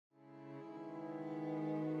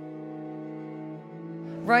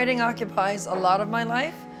Writing occupies a lot of my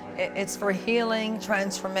life. It's for healing,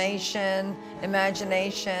 transformation,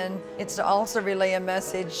 imagination. It's to also relay a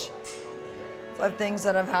message of things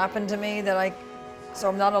that have happened to me so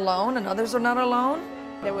I'm not alone and others are not alone.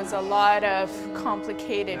 There was a lot of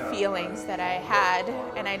complicated feelings that I had,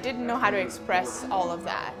 and I didn't know how to express all of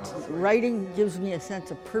that. Writing gives me a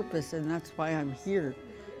sense of purpose, and that's why I'm here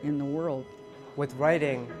in the world. With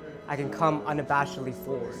writing, I can come unabashedly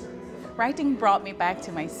forward. Writing brought me back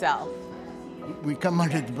to myself. We come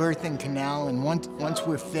under the birthing canal, and once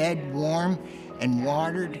we're fed, warm, and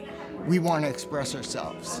watered, we want to express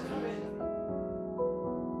ourselves.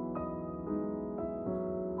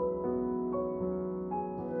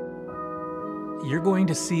 You're going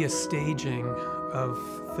to see a staging of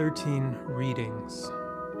 13 readings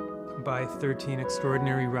by 13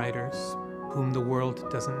 extraordinary writers whom the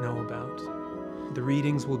world doesn't know about. The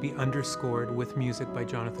readings will be underscored with music by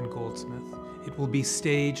Jonathan Goldsmith. It will be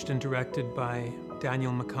staged and directed by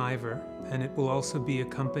Daniel McIver, and it will also be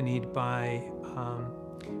accompanied by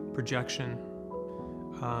projection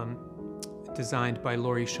designed by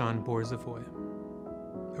Laurie Sean Borzavoy,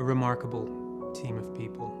 a remarkable team of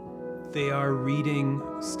people. They are reading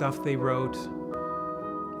stuff they wrote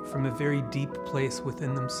from a very deep place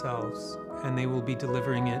within themselves, and they will be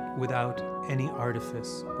delivering it without any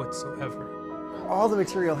artifice whatsoever. All the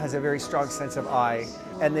material has a very strong sense of I,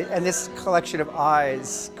 and this collection of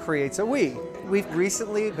I's creates a we. We've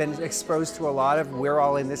recently been exposed to a lot of "we're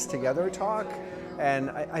all in this together" talk, and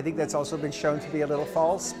I think that's also been shown to be a little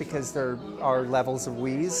false because there are levels of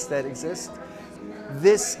we's that exist.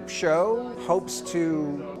 This show hopes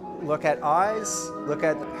to look at I's, look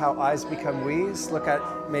at how I's become we's, look at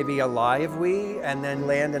maybe a lie of we, and then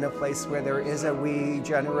land in a place where there is a we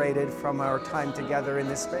generated from our time together in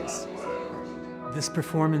this space. This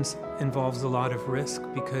performance involves a lot of risk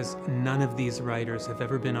because none of these writers have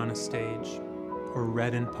ever been on a stage or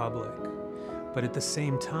read in public. But at the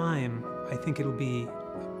same time, I think it'll be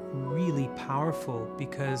really powerful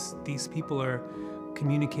because these people are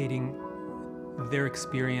communicating their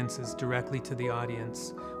experiences directly to the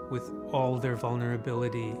audience with all their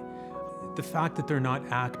vulnerability. The fact that they're not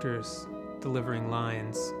actors delivering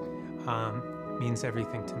lines means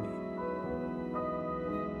everything to me.